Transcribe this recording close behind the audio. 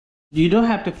You don't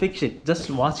have to fix it. Just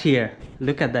watch here.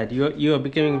 Look at that. You are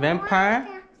becoming vampire.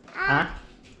 Huh?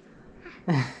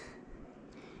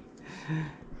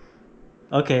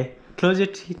 Okay. Close your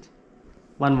teeth.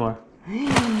 One more.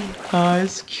 Oh,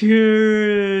 it's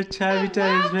cute.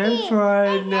 Chavita is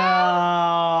vampire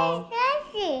now.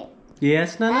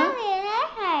 Yes, Nana?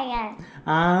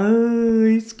 Oh,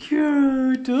 it's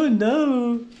cute. Oh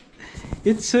no.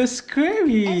 It's so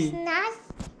scary. It's not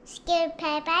scary,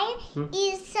 Papa.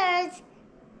 It says,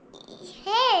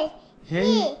 hey.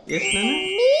 Hey, yes, Nana?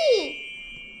 Me.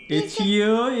 It's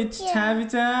you. It's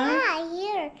Tabitha. Ah,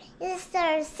 here. It's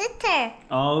your sister.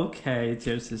 Okay, it's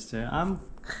your sister.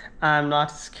 I'm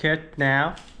not scared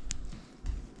now.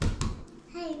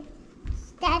 Hey,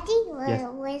 Daddy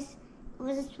Yes.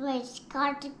 was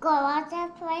scared to go out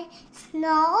and play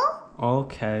snow.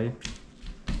 Okay.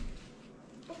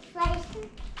 Play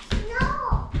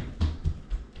snow.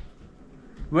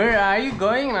 Where are you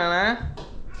going, Nana?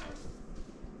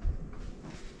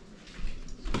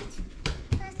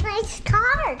 Let's play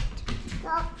start.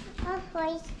 Let's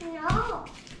play snow.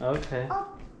 Okay. Oh,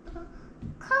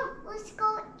 come, let's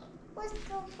go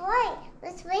play.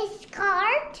 Let's play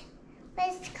card.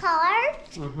 Let's card.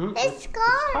 Mm-hmm. Let's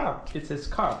card. Scarf. It's a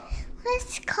scarf.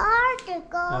 Let's card to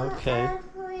go. Okay.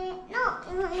 No,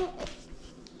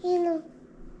 you know.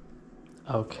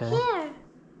 Okay. Here.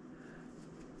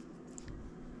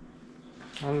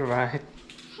 All right.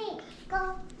 Hey,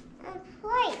 go and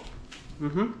play.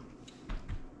 Mm-hmm.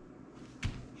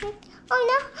 Oh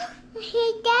no, hey,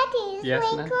 Daddy is Yes,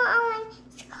 making on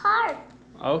card.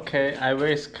 Okay, I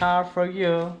wear a scarf for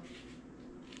you.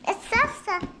 It's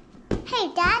salsa.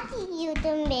 Hey, Daddy, you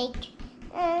can make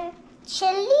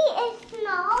chili and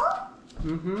snow.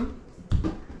 Mm-hmm.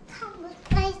 Come, let's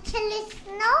play chili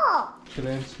snow.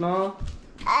 Chili and snow.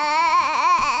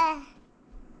 I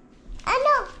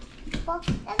know. Well,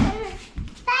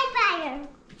 bye-bye.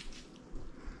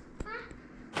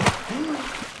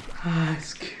 Ah,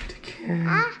 it's cute again.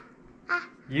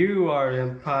 You are a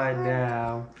vampire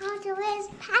now. How to is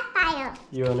papaya?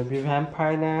 You wanna be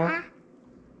vampire now?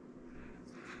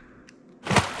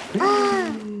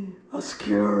 I'm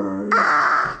scared.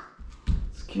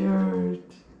 Scared.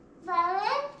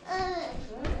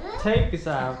 Take this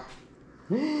out.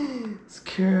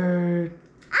 Scared.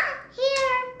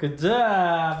 Here. Good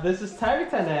job. This is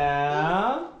Tabitha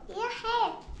now. Yeah,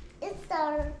 hey, it's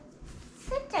our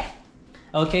sister.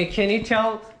 Okay, can you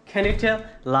tell?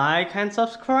 Like and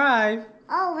subscribe.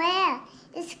 Oh, well,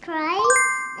 subscribe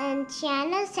and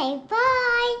channel say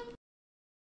bye.